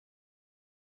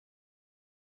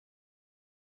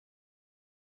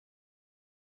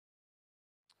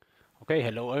Okay,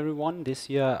 hello everyone. This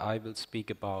year I will speak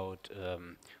about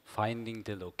finding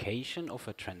the location of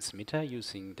a transmitter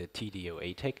using the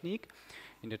TDOA technique.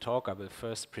 In the talk I will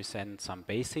first present some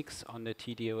basics on the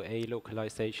TDOA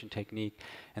localization technique,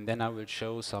 and then I will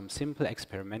show some simple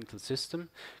experimental system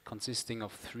consisting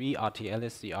of 3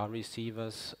 rtl-sdr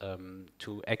receivers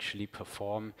to actually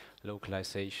perform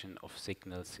localization of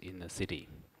signals in a city.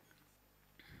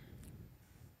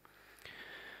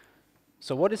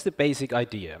 So what is the basic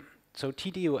idea? So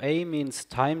TDOA means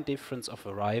time difference of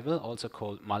arrival, also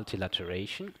called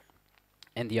multilateration.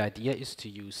 And the idea is to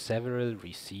use several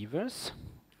receivers.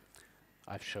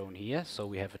 I've shown here, so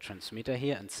we have a transmitter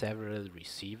here and several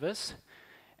receivers.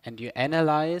 And you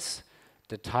analyze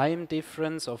the time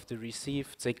difference of the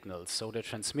received signals. So the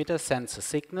transmitter sends a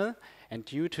signal, and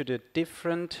due to the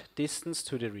different distance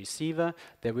to the receiver,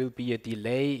 there will be a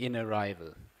delay in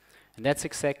arrival. And that's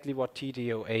exactly what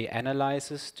TDOA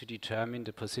analyzes to determine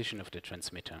the position of the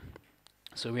transmitter.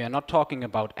 So we are not talking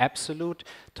about absolute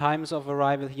times of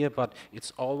arrival here, but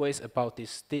it's always about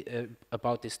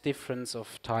this difference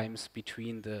of times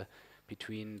between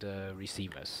the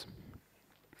receivers.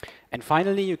 And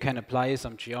finally, you can apply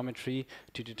some geometry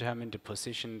to determine the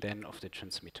position then of the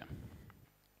transmitter.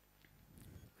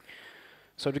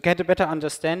 So to get a better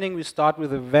understanding, we start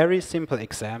with a very simple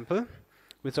example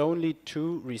with only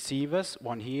 2 receivers,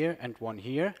 one here and one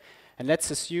here. And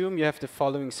let's assume you have the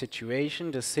following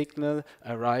situation. The signal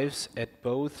arrives at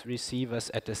both receivers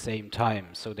at the same time.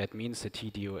 So that means the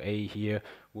TDOA here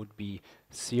would be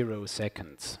 0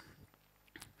 seconds.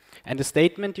 And the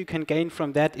statement you can gain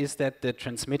from that is that the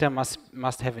transmitter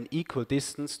must have an equal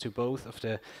distance to both of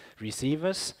the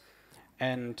receivers.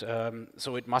 And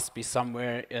so it must be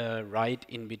somewhere right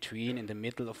in between, in the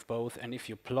middle of both. And if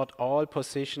you plot all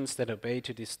positions that obey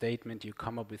to this statement, you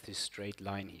come up with this straight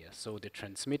line here. So the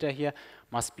transmitter here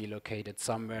must be located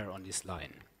somewhere on this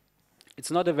line. It's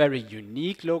not a very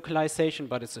unique localization,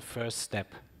 but it's a first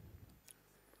step.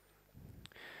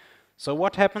 So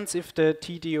what happens if the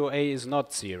TDOA is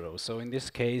not 0? So in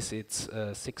this case, it's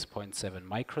 6.7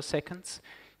 microseconds.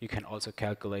 You can also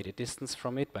calculate a distance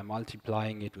from it by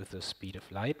multiplying it with the speed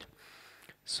of light.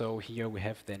 So here we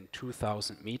have then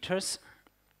 2,000 meters.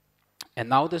 And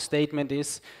now the statement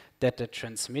is that the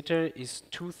transmitter is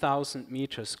 2,000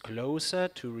 meters closer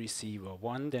to receiver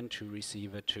 1 than to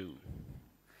receiver 2.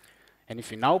 And if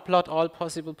you now plot all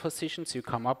possible positions, you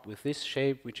come up with this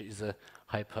shape, which is a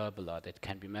hyperbola that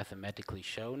can be mathematically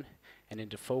shown. And in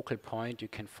the focal point, you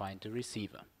can find the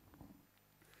receiver.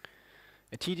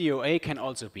 A TDOA can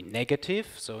also be negative,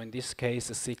 so in this case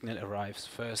the signal arrives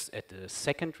first at the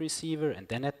second receiver and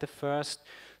then at the first,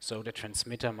 so the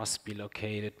transmitter must be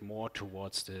located more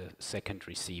towards the second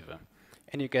receiver.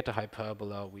 And you get a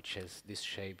hyperbola which has this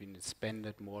shape and it's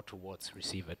bended more towards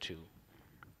receiver 2.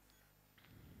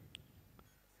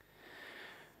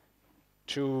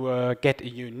 To get a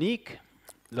unique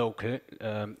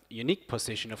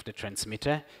position of the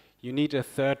transmitter, you need a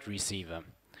third receiver.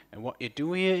 And what you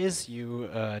do here is you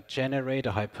generate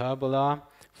a hyperbola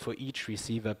for each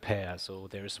receiver pair. So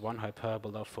there's one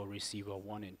hyperbola for receiver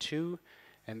 1 and 2,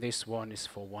 and this one is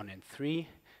for 1 and 3,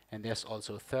 and there's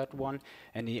also a third one.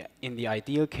 And in the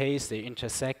ideal case, they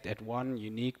intersect at one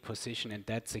unique position, and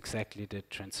that's exactly the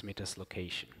transmitter's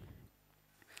location.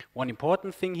 One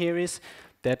important thing here is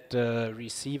that the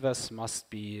receivers must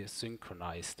be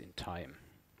synchronized in time.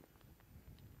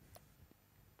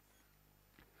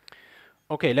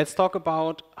 Okay, let's talk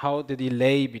about how the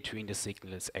delay between the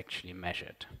signals is actually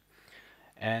measured.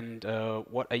 And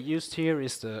what I used here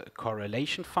is the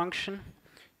correlation function.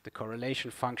 The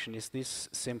correlation function is this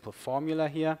simple formula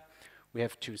here. We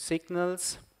have 2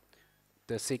 signals,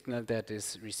 the signal that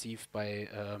is received by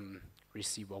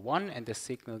receiver 1 and the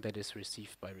signal that is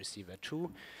received by receiver 2.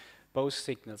 Both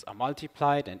signals are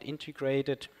multiplied and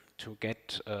integrated to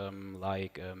get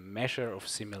like a measure of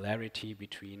similarity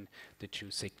between the 2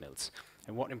 signals.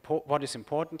 And what is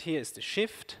important here is the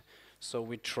shift. So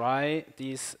we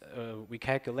we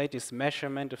calculate this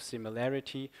measurement of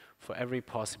similarity for every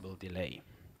possible delay.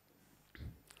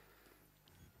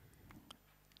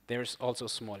 There's also a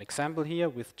small example here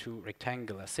with 2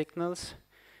 rectangular signals.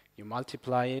 You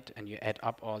multiply it and you add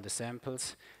up all the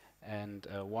samples, and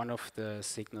one of the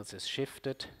signals is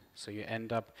shifted, so you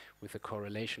end up with a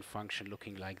correlation function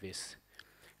looking like this.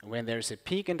 And when there's a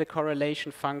peak in the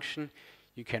correlation function,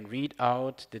 you can read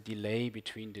out the delay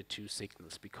between the 2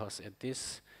 signals, because at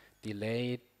this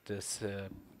delay, these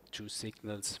 2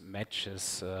 signals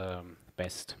matches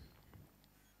best.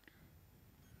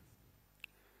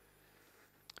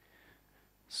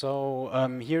 So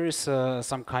here is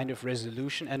some kind of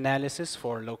resolution analysis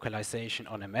for localization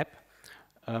on a map.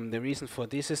 The reason for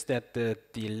this is that the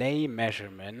delay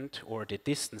measurement, or the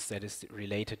distance that is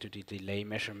related to the delay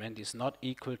measurement, is not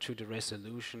equal to the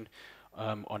resolution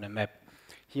on a map.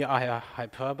 Here I have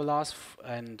hyperbolas,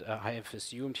 and I have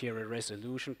assumed here a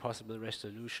resolution, possible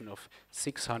resolution of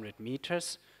 600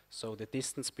 meters. So the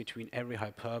distance between every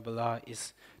hyperbola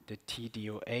is the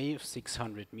TDOA of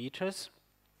 600 meters.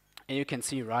 And you can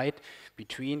see right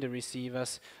between the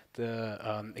receivers, the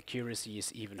accuracy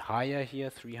is even higher here,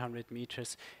 300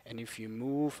 meters. And if you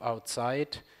move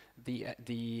outside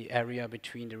the area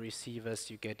between the receivers,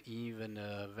 you get even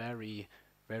a very,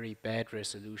 very bad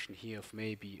resolution here of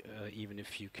maybe even a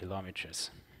few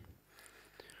kilometers.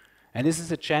 And this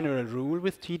is a general rule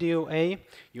with TDOA.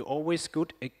 You always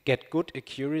get good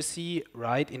accuracy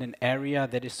right in an area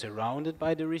that is surrounded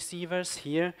by the receivers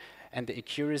here, and the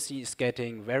accuracy is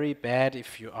getting very bad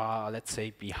if you are, let's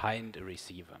say, behind a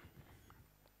receiver.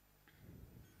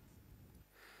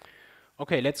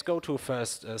 Okay, let's go to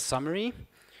first summary.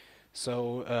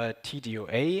 So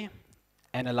TDOA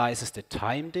analyzes the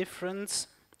time difference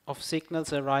of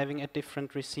signals arriving at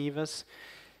different receivers.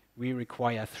 We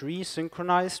require 3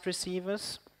 synchronized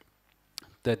receivers.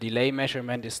 The delay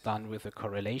measurement is done with a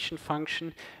correlation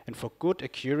function, and for good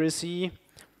accuracy,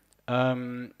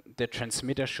 the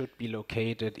transmitter should be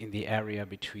located in the area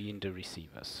between the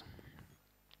receivers.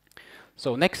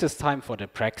 So next is time for the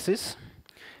praxis,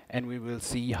 and we will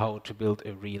see how to build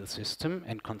a real system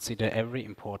and consider every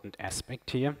important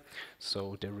aspect here.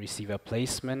 So the receiver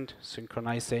placement,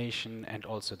 synchronization, and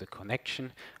also the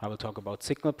connection. I will talk about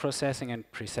signal processing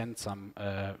and present some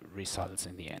results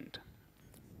in the end.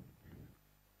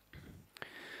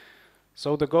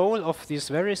 So the goal of this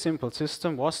very simple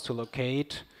system was to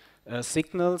locate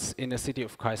signals in the city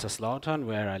of Kaiserslautern,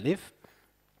 where I live,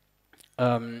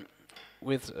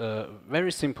 with a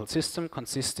very simple system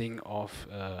consisting of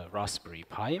a Raspberry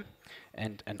Pi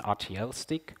and an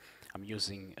RTL-stick. I'm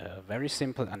using a very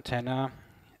simple antenna.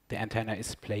 The antenna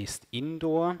is placed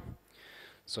indoor,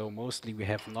 so mostly we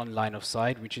have non-line of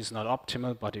sight, which is not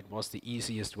optimal, but it was the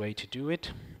easiest way to do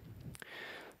it.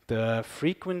 The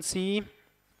frequency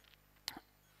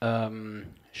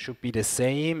should be the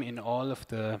same in all of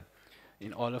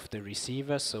the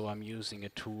receivers, so I'm using a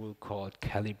tool called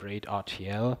Calibrate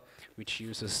RTL, which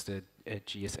uses the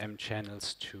GSM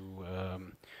channels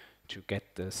to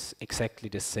get this exactly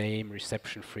the same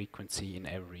reception frequency in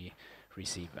every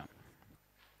receiver.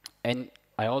 And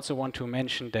I also want to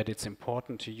mention that it's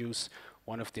important to use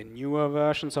one of the newer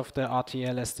versions of the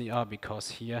rtl-sdr,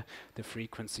 because here the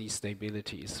frequency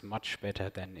stability is much better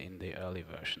than in the early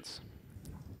versions.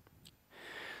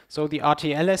 So the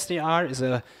rtl-sdr is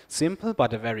a simple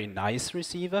but a very nice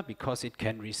receiver, because it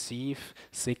can receive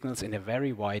signals in a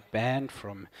very wide band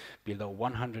from below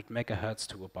 100 megahertz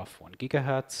to above 1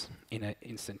 gigahertz in an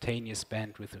instantaneous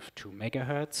bandwidth of 2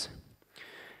 megahertz.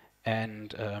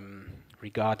 And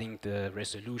regarding the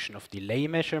resolution of delay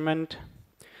measurement,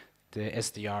 the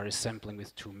SDR is sampling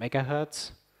with 2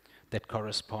 megahertz. That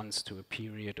corresponds to a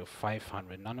period of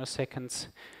 500 nanoseconds.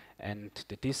 And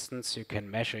the distance you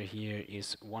can measure here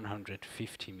is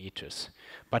 150 meters.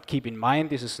 But keep in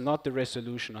mind, this is not the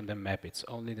resolution on the map, it's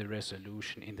only the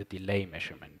resolution in the delay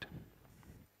measurement.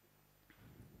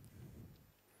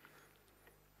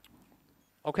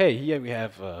 Okay, here we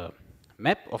have a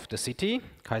map of the city,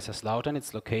 Kaiserslautern.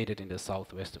 It's located in the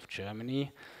southwest of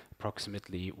Germany,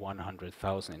 approximately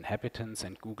 100,000 inhabitants,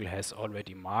 and Google has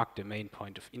already marked the main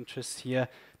point of interest here,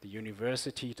 the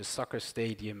university, the soccer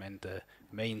stadium, and the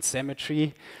main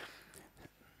cemetery.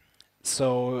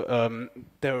 So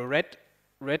the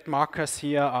red markers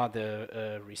here are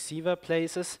the receiver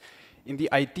places. In the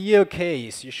ideal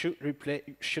case, you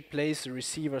should place the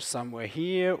receiver somewhere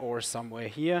here or somewhere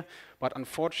here, but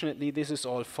unfortunately this is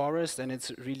all forest, and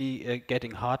it's really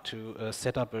getting hard to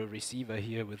set up a receiver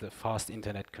here with a fast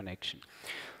internet connection.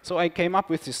 So I came up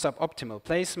with this suboptimal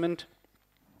placement,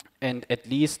 and at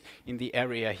least in the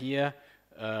area here,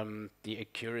 the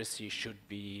accuracy should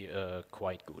be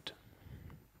quite good.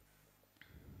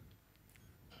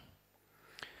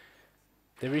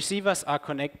 The receivers are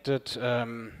connected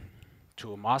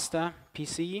to a master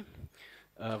PC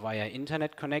via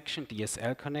internet connection,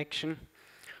 DSL connection.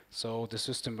 So the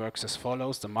system works as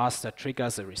follows. The master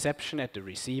triggers a reception at the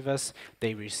receivers.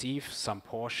 They receive some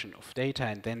portion of data,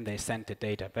 and then they send the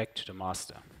data back to the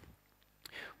master.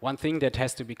 One thing that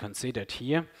has to be considered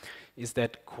here is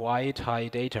that quite high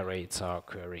data rates are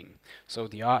occurring. So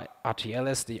the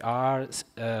rtl-sdr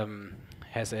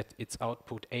has at its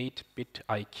output 8-bit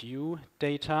IQ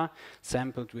data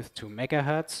sampled with 2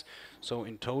 megahertz. So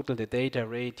in total, the data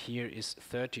rate here is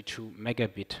 32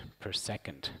 megabit per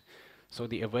second. So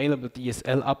the available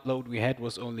DSL upload we had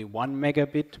was only 1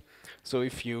 megabit. So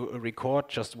if you record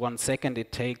just 1 second,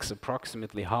 it takes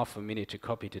approximately half a minute to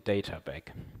copy the data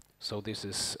back. So this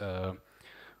is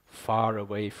far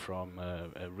away from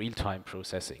real-time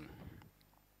processing.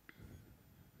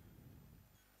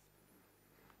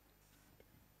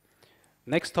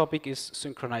 Next topic is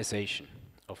synchronization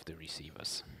of the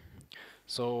receivers.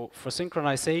 So for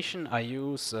synchronization, I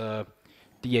use a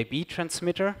DAB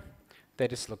transmitter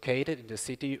that is located in the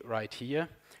city right here,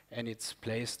 and it's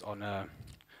placed on a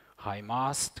high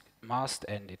mast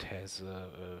and it has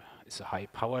it's a high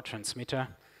power transmitter.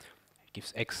 It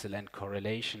gives excellent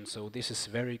correlation, so this is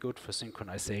very good for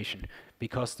synchronization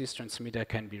because this transmitter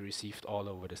can be received all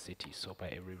over the city, so by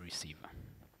every receiver.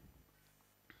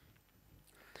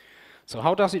 So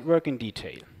how does it work in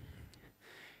detail?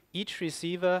 Each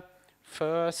receiver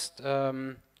first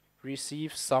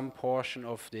receives some portion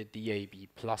of the DAB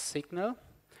plus signal,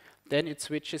 then it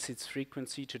switches its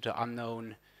frequency to the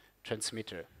unknown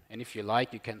transmitter. And if you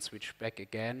like, you can switch back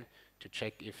again to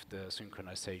check if the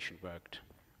synchronization worked.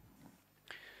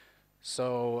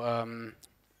 So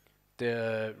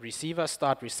the receivers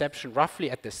start reception roughly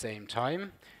at the same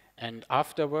time, and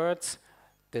afterwards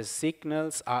the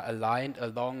signals are aligned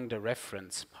along the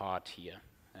reference part here.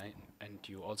 Right? And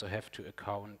you also have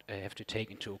to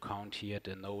take into account here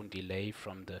the known delay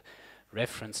from the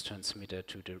reference transmitter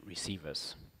to the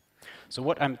receivers. So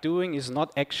what I'm doing is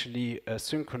not actually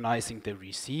synchronizing the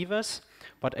receivers,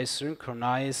 but I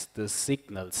synchronize the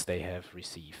signals they have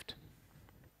received.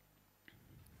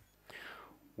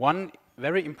 One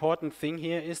very important thing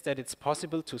here is that it's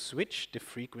possible to switch the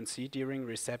frequency during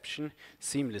reception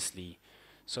seamlessly.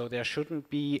 So there shouldn't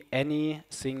be any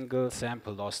single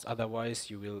sample lost, otherwise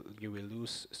you will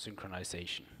lose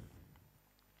synchronization.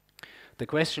 The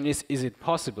question is it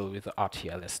possible with the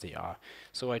rtl-sdr?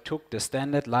 So I took the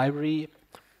standard library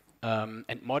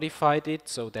and modified it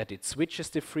so that it switches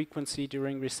the frequency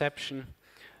during reception,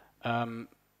 and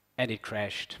it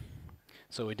crashed.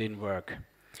 So it didn't work.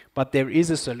 But there is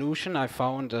a solution. I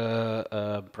found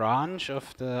a branch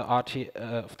of the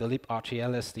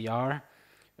librtl-sdr,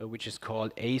 which is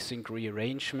called async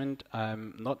rearrangement.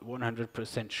 I'm not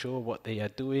 100% sure what they are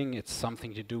doing. It's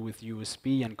something to do with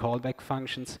USB and callback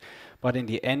functions, but in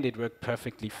the end it worked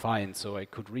perfectly fine. So I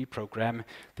could reprogram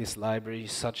this library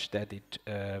such that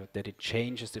it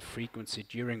changes the frequency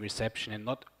during reception, and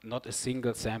not a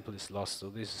single sample is lost. So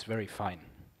this is very fine.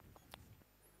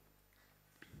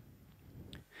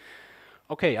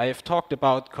 Okay, I have talked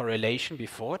about correlation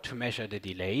before to measure the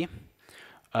delay.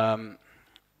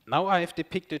 Now I have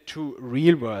depicted two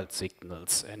real-world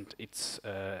signals and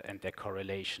their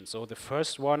correlation. So the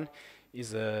first one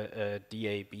is a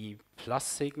DAB plus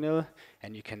signal,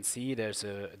 and you can see there's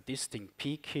a distinct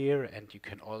peak here, and you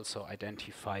can also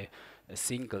identify a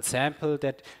single sample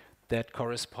that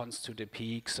corresponds to the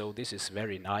peak. So this is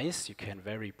very nice. You can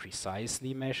very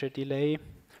precisely measure delay.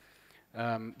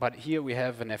 But here we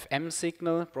have an FM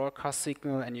signal, broadcast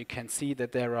signal, and you can see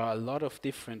that there are a lot of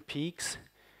different peaks.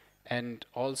 And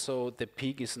also the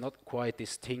peak is not quite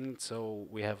distinct, so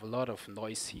we have a lot of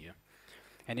noise here.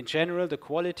 And in general, the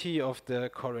quality of the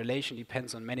correlation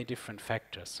depends on many different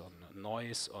factors, on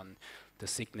noise, on the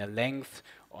signal length,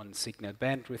 on signal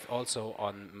bandwidth, also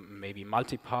on maybe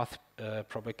multipath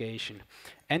propagation.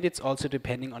 And it's also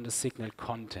depending on the signal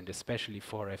content, especially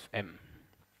for FM.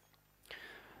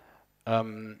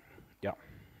 Yeah.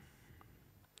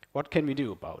 What can we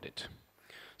do about it?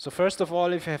 So first of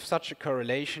all, if you have such a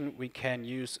correlation, we can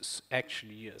use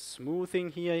actually a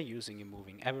smoothing here, using a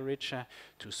moving averager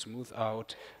to smooth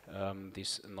out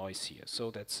this noise here. So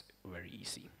that's very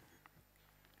easy.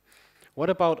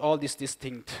 What about all these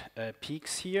distinct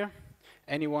peaks here?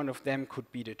 Any one of them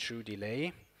could be the true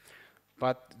delay.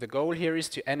 But the goal here is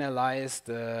to analyze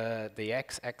the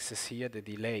x-axis here, the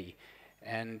delay.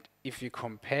 And if you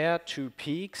compare two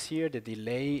peaks here, the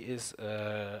delay is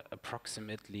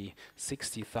approximately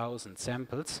 60,000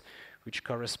 samples, which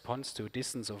corresponds to a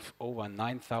distance of over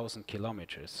 9,000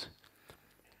 kilometers.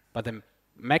 But the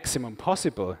maximum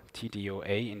possible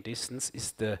TDOA in distance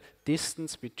is the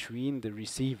distance between the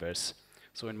receivers.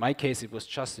 So in my case, it was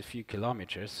just a few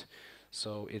kilometers.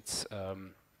 So it's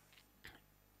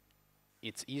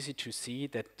easy to see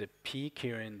that the peak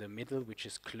here in the middle, which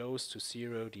is close to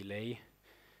zero delay,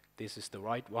 this is the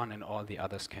right one, and all the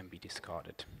others can be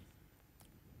discarded.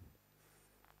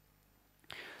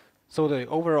 So the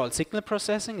overall signal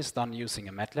processing is done using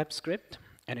a MATLAB script,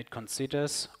 and it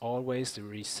considers always the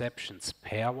receptions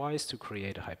pairwise to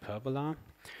create a hyperbola.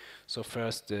 So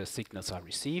first the signals are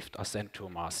received, are sent to a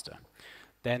master.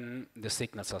 Then the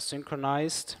signals are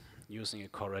synchronized using a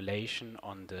correlation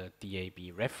on the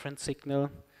DAB reference signal.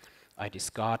 I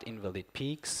discard invalid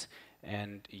peaks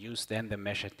and use then the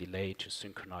measured delay to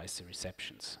synchronize the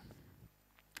receptions.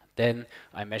 Then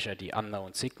I measure the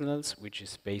unknown signals, which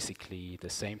is basically the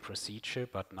same procedure,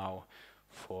 but now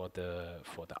for the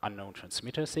unknown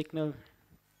transmitter signal.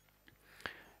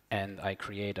 And I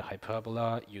create a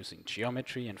hyperbola using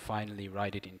geometry and finally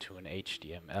write it into an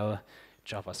HTML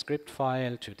JavaScript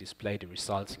file to display the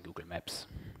results in Google Maps.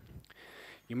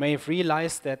 You may have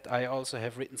realized that I also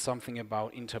have written something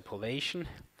about interpolation.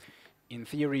 In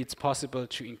theory, it's possible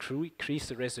to increase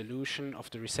the resolution of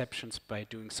the receptions by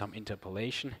doing some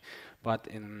interpolation, but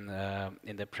in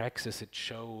the practice it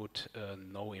showed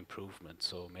no improvement,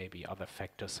 so maybe other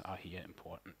factors are here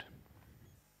important.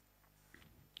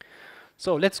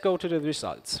 So let's go to the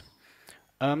results.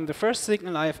 The first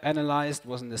signal I've analyzed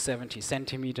was in the 70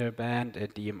 centimeter band, a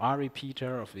DMR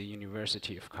repeater of the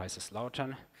University of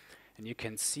Kaiserslautern. And you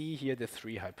can see here the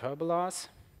three hyperbolas.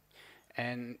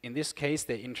 And in this case,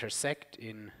 they intersect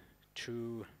in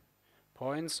 2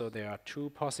 points, so there are 2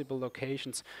 possible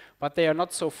locations, but they are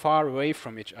not so far away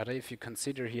from each other if you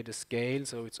consider here the scale,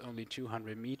 so it's only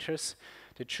 200 meters.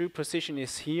 The true position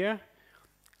is here.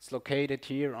 It's located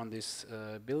here on this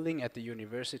building at the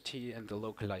university, and the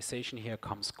localization here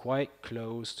comes quite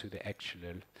close to the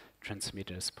actual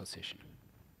transmitter's position.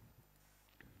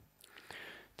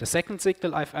 The second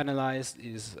signal I've analyzed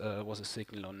was a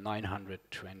signal on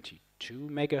 922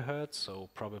 megahertz, so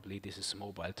probably this is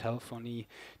mobile telephony,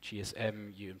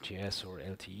 GSM, UMTS, or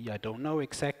LTE, I don't know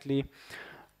exactly.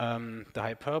 The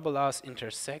hyperbolas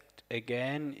intersect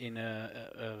again in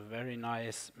a very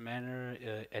nice manner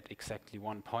at exactly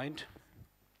 1 point.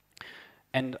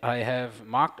 And I have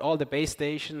marked all the base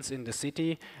stations in the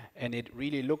city, and it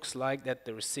really looks like that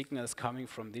there are signals coming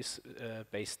from this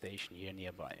base station here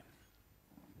nearby.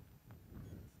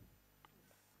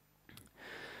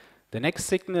 The next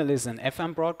signal is an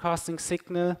FM broadcasting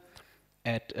signal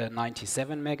at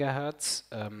 97 megahertz.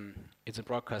 It's a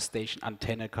broadcast station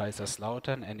Antenne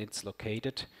Kaiserslautern, and it's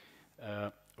located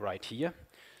right here.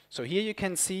 So here you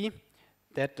can see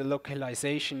that the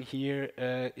localization here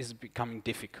is becoming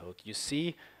difficult. You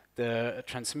see the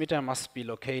transmitter must be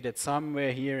located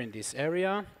somewhere here in this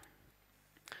area.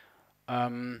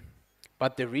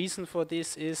 But the reason for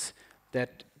this is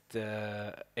that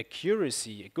the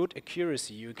accuracy, a good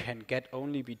accuracy, you can get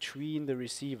only between the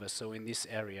receivers, so in this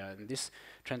area. And this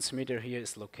transmitter here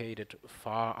is located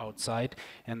far outside,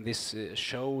 and this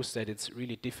shows that it's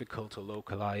really difficult to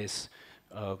localize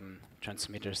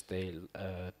transmitters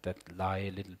that lie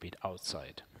a little bit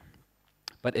outside.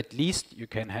 But at least you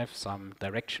can have some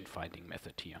direction finding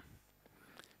method here.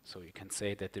 So you can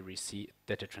say that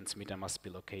the transmitter must be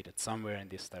located somewhere in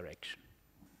this direction.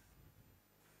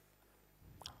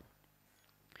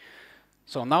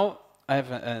 So now I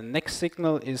have a next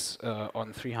signal is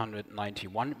on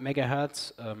 391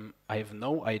 megahertz. I have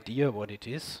no idea what it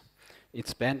is.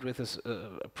 Its bandwidth is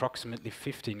approximately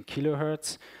 15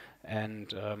 kilohertz, and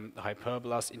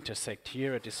hyperbolas intersect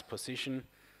here at this position.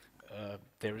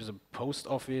 There is a post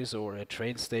office or a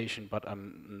train station, but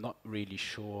I'm not really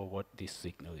sure what this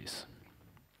signal is.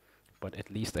 But at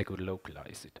least I could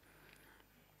localize it.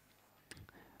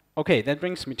 Okay, that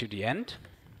brings me to the end.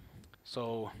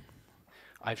 So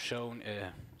I've shown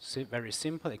a very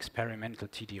simple experimental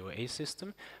TDOA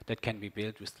system that can be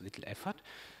built with little effort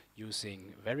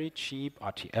using very cheap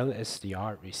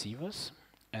rtl-sdr receivers.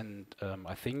 And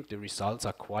I think the results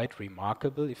are quite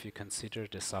remarkable if you consider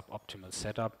the suboptimal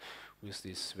setup with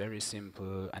this very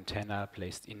simple antenna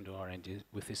placed indoor and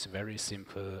with this very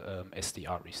simple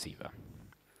SDR receiver.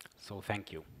 So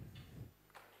thank you.